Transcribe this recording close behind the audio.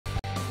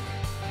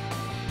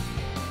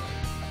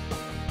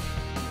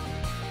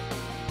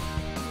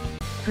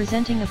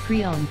Presenting a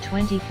pre-owned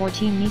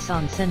 2014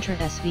 Nissan Sentra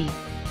SV.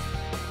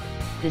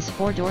 This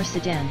four-door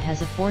sedan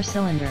has a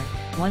four-cylinder,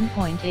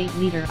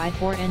 1.8-liter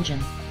i4 engine,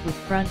 with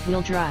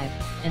front-wheel drive,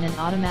 and an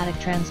automatic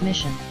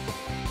transmission.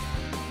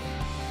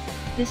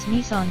 This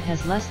Nissan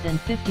has less than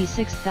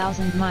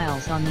 56,000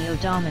 miles on the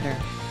odometer.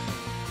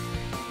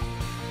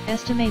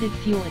 Estimated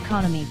fuel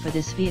economy for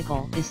this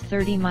vehicle is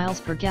 30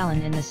 miles per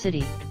gallon in the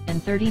city,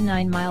 and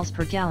 39 miles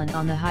per gallon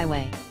on the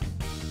highway.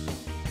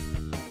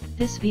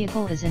 This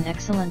vehicle is in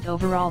excellent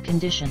overall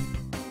condition.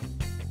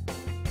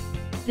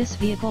 This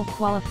vehicle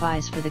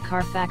qualifies for the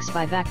Carfax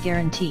buyback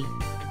guarantee.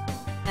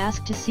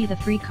 Ask to see the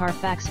free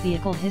Carfax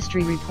Vehicle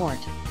History Report.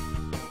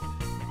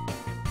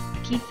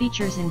 Key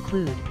features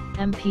include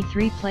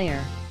MP3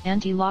 player,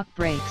 anti-lock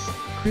brakes,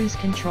 cruise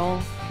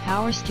control,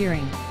 power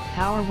steering,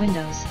 power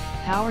windows,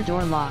 power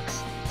door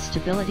locks,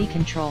 stability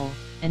control,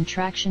 and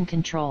traction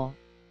control.